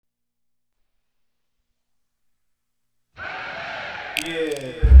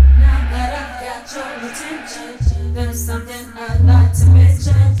Now that I've got your attention, there's something I'd like to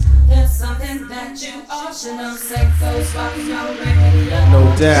mention. There's something that you all should know. Seko's rocking your radio.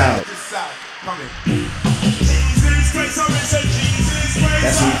 No doubt.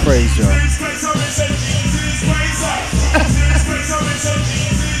 That's who we praise, y'all.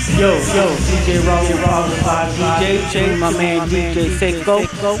 Yo, DJ DJ, my man DJ Seko.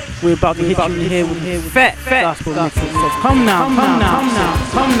 We're about to hit you in the head with fat gospel mixes. So come now.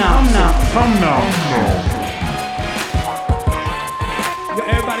 Yo,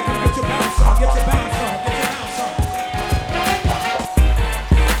 everybody come get your bounce on, get your bounce on.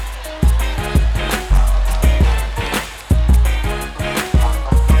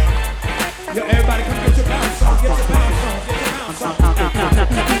 Yo, everybody come get your bounce on, get your bounce on, get your bounce on.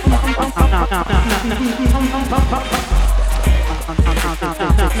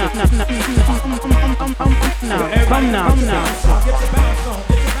 Come now. Get your bounce on, get your bounce on.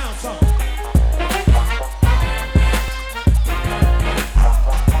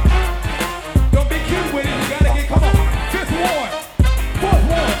 Don't be cute with it, you gotta get, come on. Fifth ward, fourth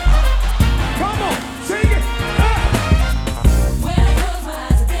ward. Come on, sing it. When I close my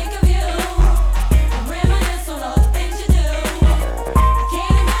eyes, I think of you. I reminisce on all the things you do. I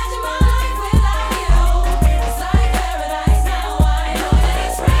can't imagine my life without you. It's like paradise now. I know that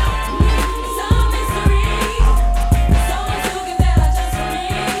it's real. It's a mystery. So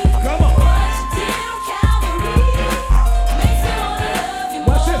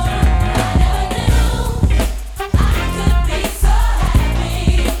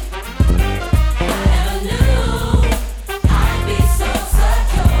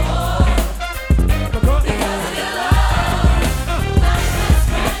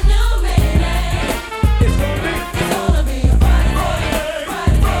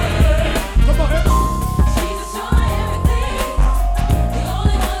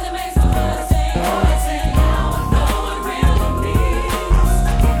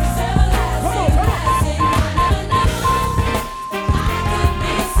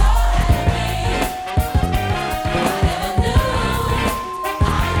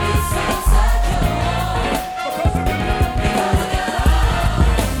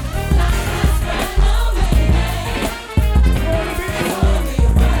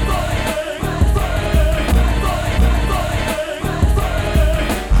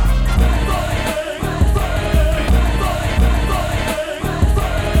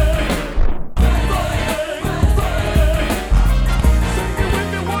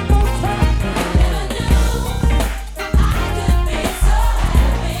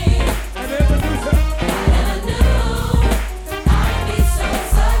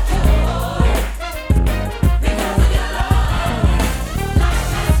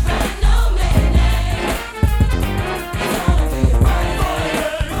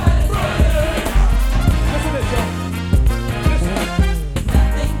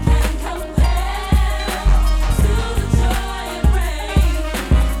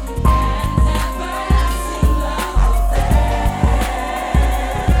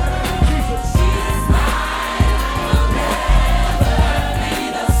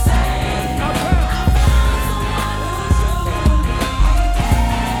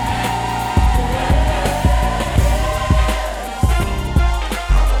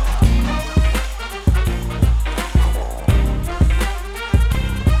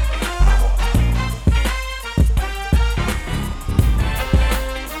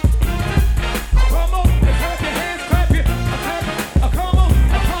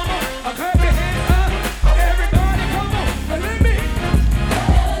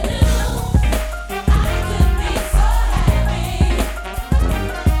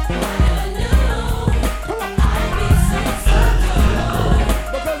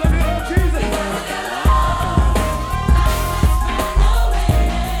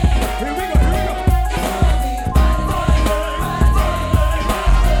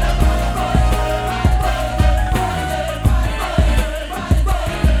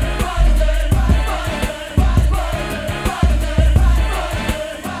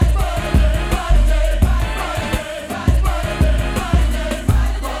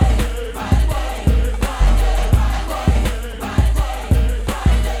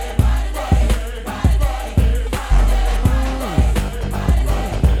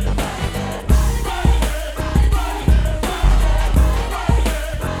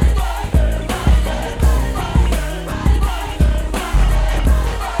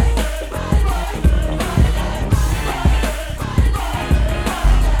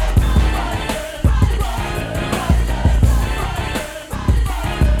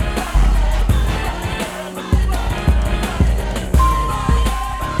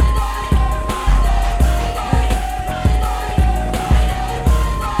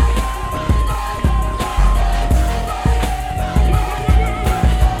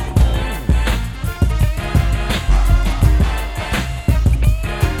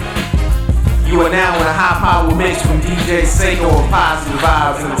mix from DJ Seko of Positive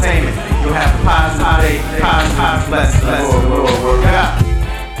Vibes Entertainment. You'll have a positive day, positive blessings. Lord, God.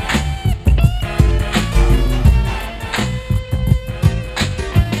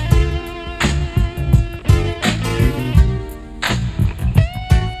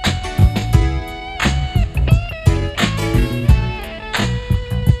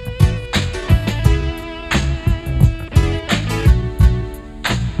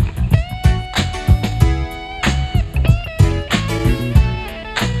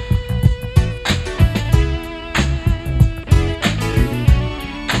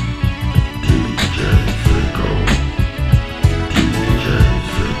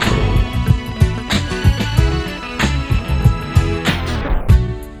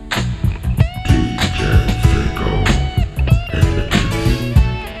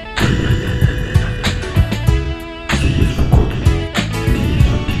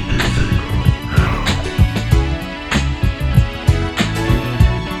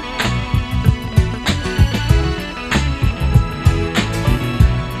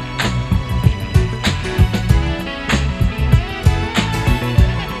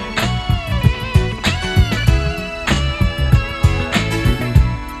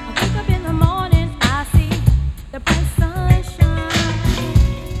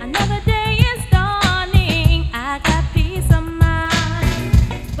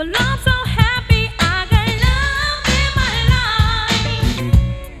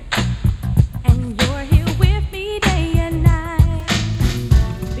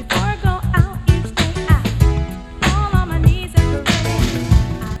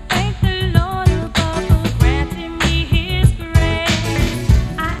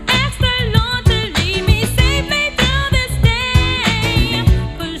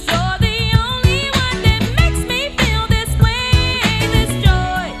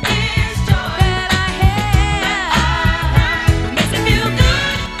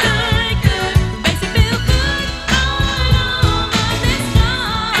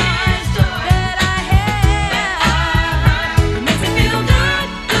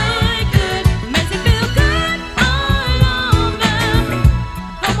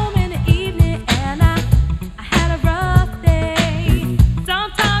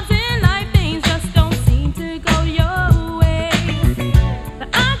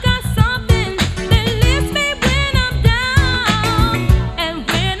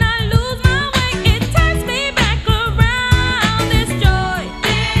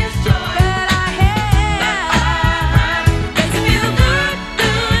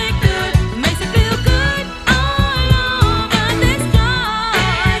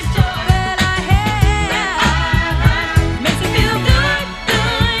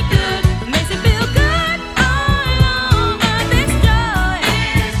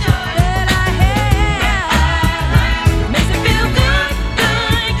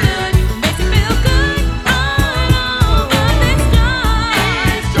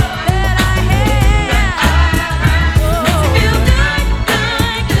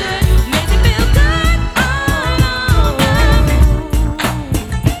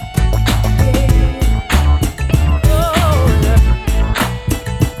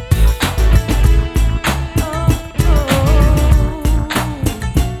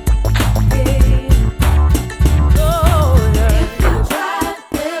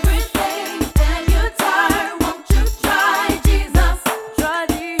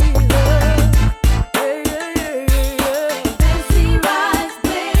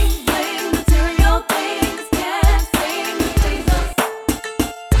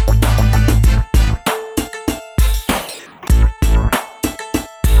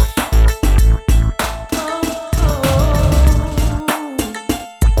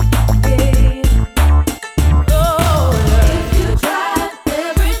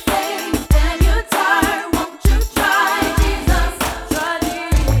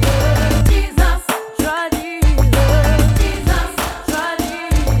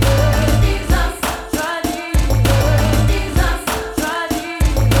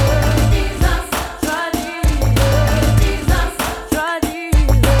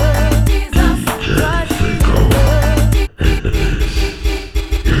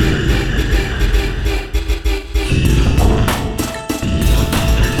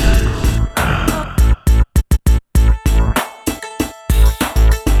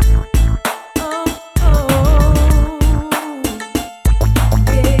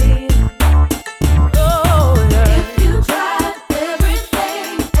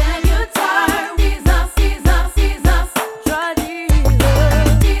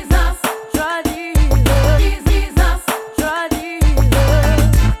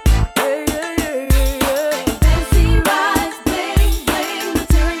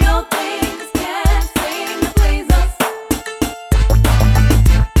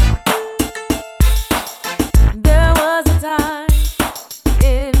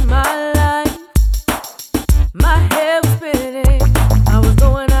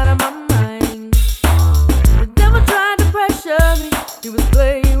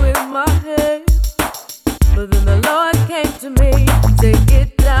 praying with my head, but then the Lord came to me, said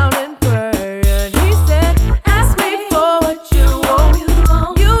get down and pray, and He said, ask me for what you want.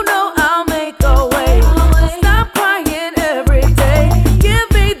 You know I'll make a way. Stop crying every day. Give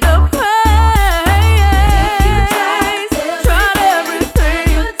me the praise. Tried everything.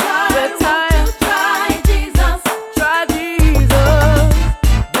 You're tired. Try Jesus. Try Jesus.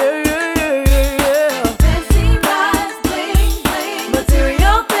 Yeah. Fancy rides, bling, bling.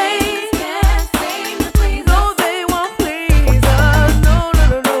 Material things Can't seem to please no, us. they won't please us. No.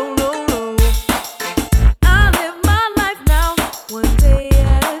 I live my life now, one day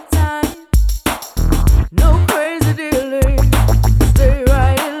at a time. No crazy dealing, stay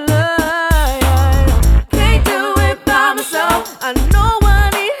right in line. Can't do it by myself, I know I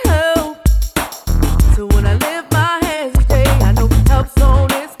need help. So when I lift my hands each day, I know help's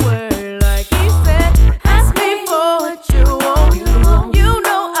on its way. Like He said, ask me for what you want. You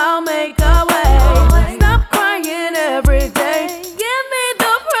know I'll make a way. Stop crying every day. Give me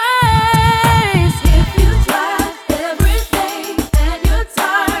the praise. If you tried everything and you're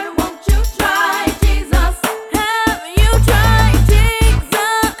tired, won't you try Jesus? Have you tried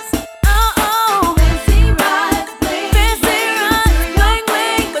Jesus? Oh. Fancy rides, bling, Fancy rides, bling,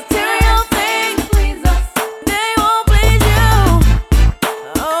 bling, material things, please us. they won't please you.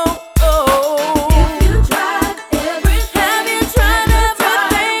 Oh. If you tried everything, Have you tried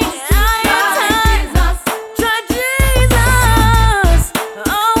everything? Are you tired? Try Jesus.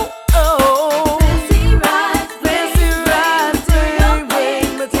 Oh. fancy rides, Fancy rides, bling, bling,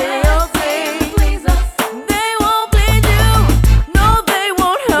 material things, please us. they won't please you. No, they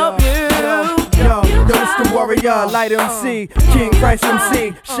won't help you. Yo, it's the warrior, light MC, King Christ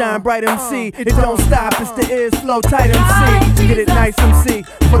MC, shine bright MC. It don't stop, it's the ears flow tight MC. Get it nice MC,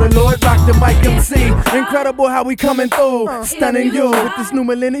 for the Lord rock the mic MC. Incredible how we coming through, stunning you with this new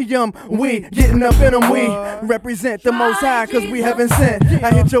millennium. We getting up in them, we represent the Most High, cause we heaven sent.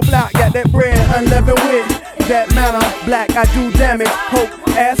 I hit your block, got that bread, unleavened with that manner. Black, I do damage. Hope,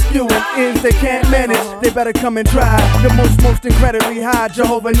 ask you, and ends they can't manage. They better come and try. The most incredibly high,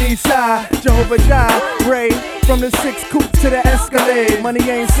 Jehovah Nisai, Jehovah Jireh. From the 6 coupe to the Escalade. Money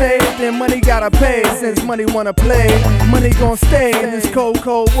ain't saved, then money gotta pay. Since money wanna play, money gon' stay in this cold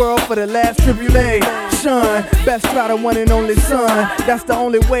world for the last tribulation. Best try the one and only son. That's the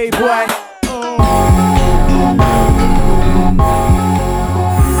only way, boy.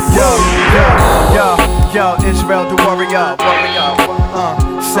 Yo, Israel the warrior.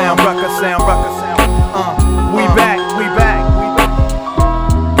 Sound rucker. We back.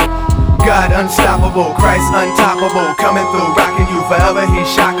 God unstoppable, Christ untoppable, coming through, rocking you forever. He's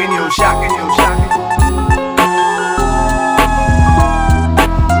shocking you.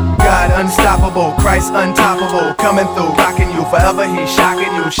 God unstoppable, Christ untoppable, coming through, rocking you forever. He's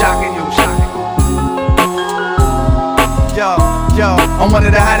shocking you. Yo, I'm one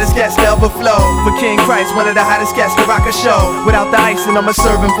of the hottest cats to ever flow. For King Christ, one of the hottest cats to rock a show. Without the ice, and I'm a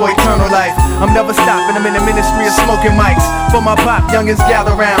servant for eternal life. I'm never stopping, I'm in the ministry of smoking mics. For my pop, youngins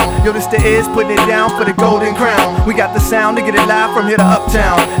gather round. Yo, this the is, putting it down for the golden crown. We got the sound to get it live from here to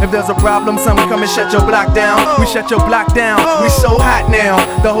uptown. If there's a problem, someone come and shut your block down. We shut your block down, we so hot now.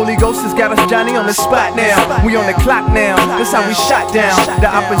 The Holy Ghost has got us Johnny on the spot now. We on the clock now, that's how we shot down the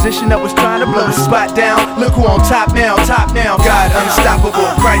opposition that was trying to blow the spot down. Look who on top now. God unstoppable,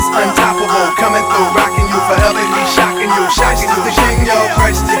 Christ untoppable, coming through, rocking you forever. He's shocking you. Christ is the King, yo.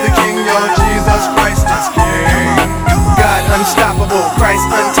 Christ is the King, yo. Jesus Christ is King. God unstoppable, Christ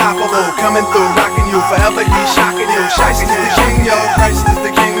untoppable, coming through, rocking you forever. He's shocking you. Christ is the King, yo. Christ is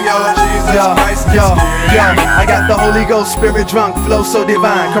the King, yo. Jesus Christ is King. I got the Holy Ghost, spirit drunk, flow so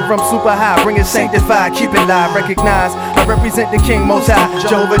divine. Come from super high, bring it sanctified, keep it live, recognize I represent the King Most High.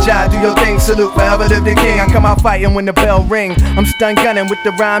 Jehovah Jireh, do your thing, salute, forever live the King. I come out fighting when the bell ring. I'm stun gunning with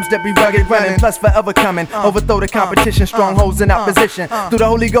the rhymes that be rugged running, plus forever coming. Overthrow the competition, strongholds in opposition. Through the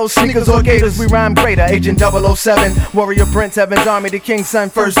Holy Ghost, sneakers or gators, we rhyme greater. Agent 007, warrior prince, heaven's army, the King's son,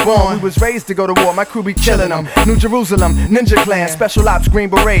 firstborn. We was raised to go to war, my crew be killing them. New Jerusalem, Ninja Clan, Special Ops, Green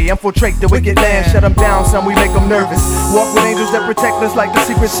Beret, infiltrate the wicked land. Shut them down, son, we make them nervous. Walk with angels that protect us like the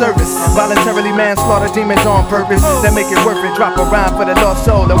Secret Service. Voluntarily manslaughter demons on purpose. That make it worth it, drop a rhyme for the lost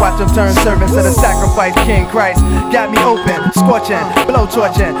soul and watch them turn servants to the sacrifice. King Christ got me open, scorching, blow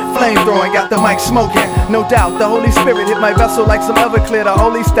torching, flame throwing, got the mic smoking. No doubt, the Holy Spirit hit my vessel like some Everclear. The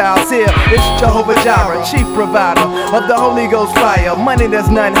holy styles here, it's Jehovah Jireh, chief provider of the Holy Ghost fire. Money, there's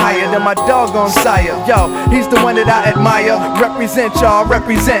none higher than my doggone sire. Yo, he's the one that I admire. Represent y'all,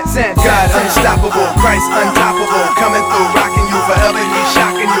 represent God unstoppable, Christ untoppable, coming through, rocking you forever He's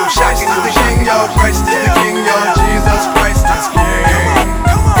shocking you. Christ is the King, yo. Christ is the King, yo. Jesus Christ is King.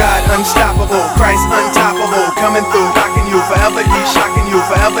 God unstoppable, Christ untoppable, coming through, rocking you. Forever He's shocking you.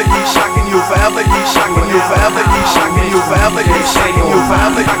 Forever He's shocking you. Forever He's shocking you. Forever He's shocking you. Forever He's shocking you.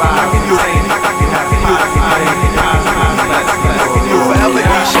 Forever knocking you. Knocking you. Forever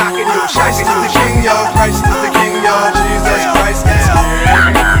He's shocking you. Christ is the King, yo. Christ is the King, yo. Jesus Christ is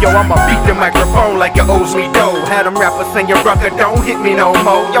King. Yo, I'ma beat the microphone like it owes me dough. Had them rappers saying, brother, don't hit me no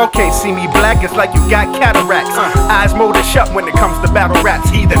more. Y'all can't see me black, it's like you got cataracts. Eyes molded shut when it comes to battle raps.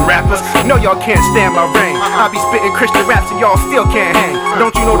 Heathen rappers, no, y'all can't stand my reign. I be spitting Christian raps and y'all still can't hang.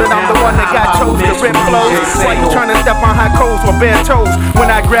 Don't you know that I'm the one that got chose to rip flows? Why you trying to step on high coals or bare toes? When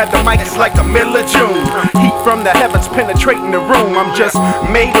I grab the mic, it's like the middle of June. Heat from the heavens penetrating the room. I'm just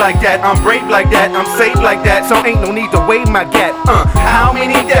made like that, I'm brave like that, I'm saved like that. So ain't no need to wave my gat. How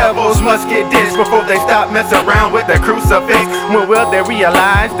many devils must get this before they stop messing around with the crucifix? When will they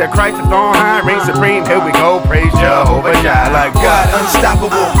realize that Christ is on high, reigns supreme? Here we go, praise Jehovah Jireh. Like God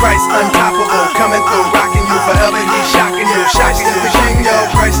unstoppable, Christ untoppable, coming through, rocking you. Forever He's shocking you. Christ is the King, yo.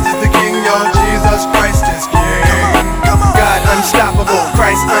 Christ is the King, yo. Jesus Christ is King. God unstoppable,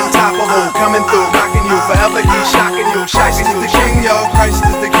 Christ untoppable, coming through, rocking you. Forever He's shocking you. Christ is the King, yo. Christ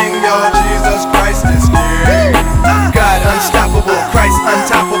is the King, yo. Jesus Christ is King. God unstoppable, Christ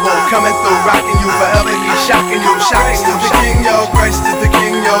untoppable, coming through, rocking you. Forever He's shocking you. Christ is the King, yo. Christ is the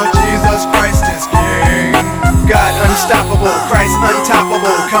King, yo. Jesus Christ is King. God unstoppable, Christ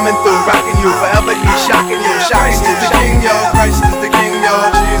untoppable, coming through, rocking you. Forever He's shocking you. Christ is the King, yo. Christ is the King, yo.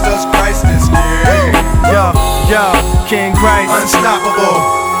 Jesus Christ is King. Yo, King Christ, Unstoppable,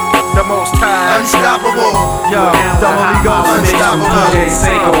 the Most High. unstoppable, yo, the Holy Ghost,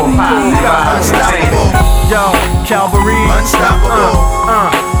 unstoppable, unstoppable, yo, Calvary, unstoppable,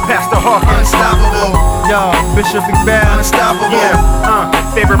 Pastor Hawkins. unstoppable, yo, Bishop McBath, unstoppable, Yeah,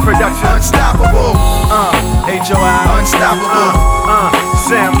 favorite production. unstoppable, HOI, unstoppable,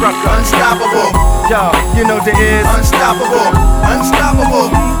 Sam Rucker. unstoppable, yo, you know there is. unstoppable,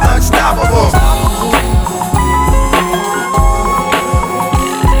 unstoppable, unstoppable.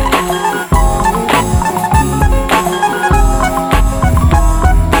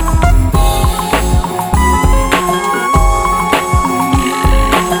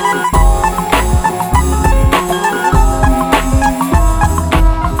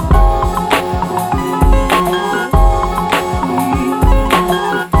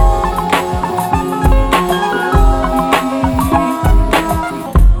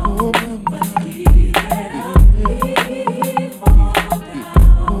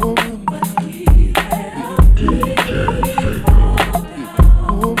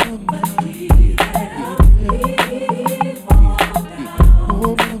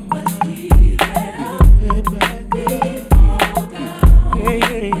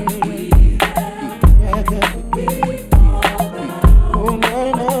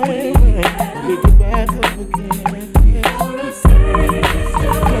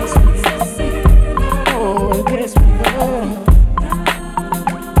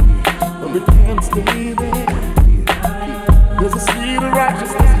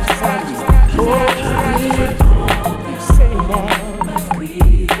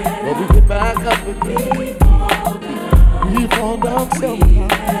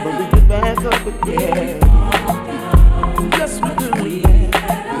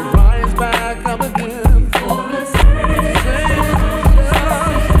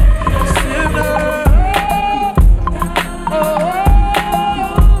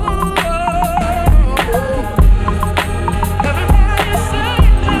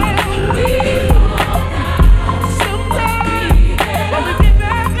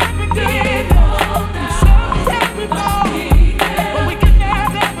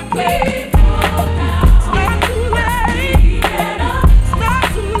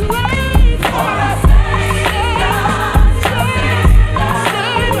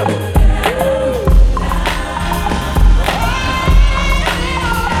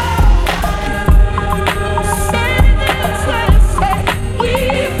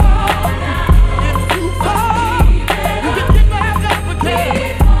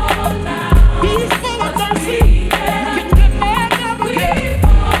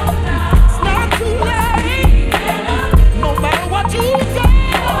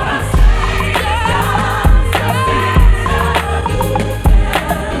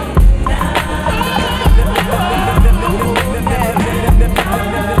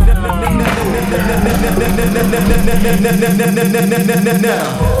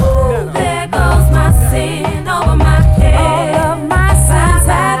 There goes my sin over my head. All of my sins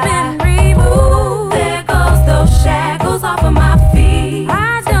have been removed. There goes those shackles off of my feet.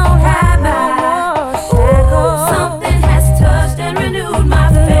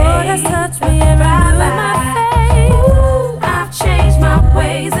 has touched me and renewed my faith. Ooh, I've changed my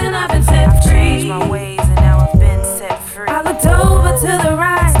ways and I've been set free. My ways and now I've been set free. I looked over to the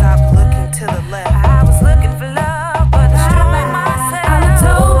right. Stop looking to the left. I was looking for love, but I stripped myself. I looked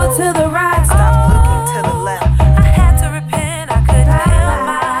over to the right. Stop looking to the left. I had to repent. I couldn't help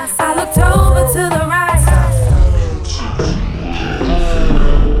myself. I looked over to the right.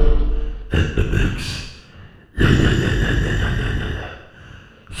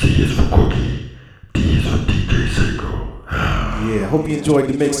 C is for Cookie, D is for DJ Seko. Yeah, hope you enjoyed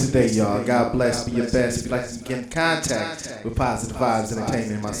the mix today, y'all. God bless, be your best. If you'd like to get in contact with Positive Vibes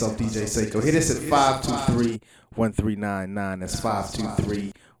Entertainment and myself, DJ Seko, hit us at 523-1399. That's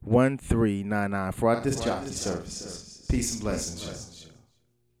 523-1399 for our disc jockey services. Peace and blessings, y'all.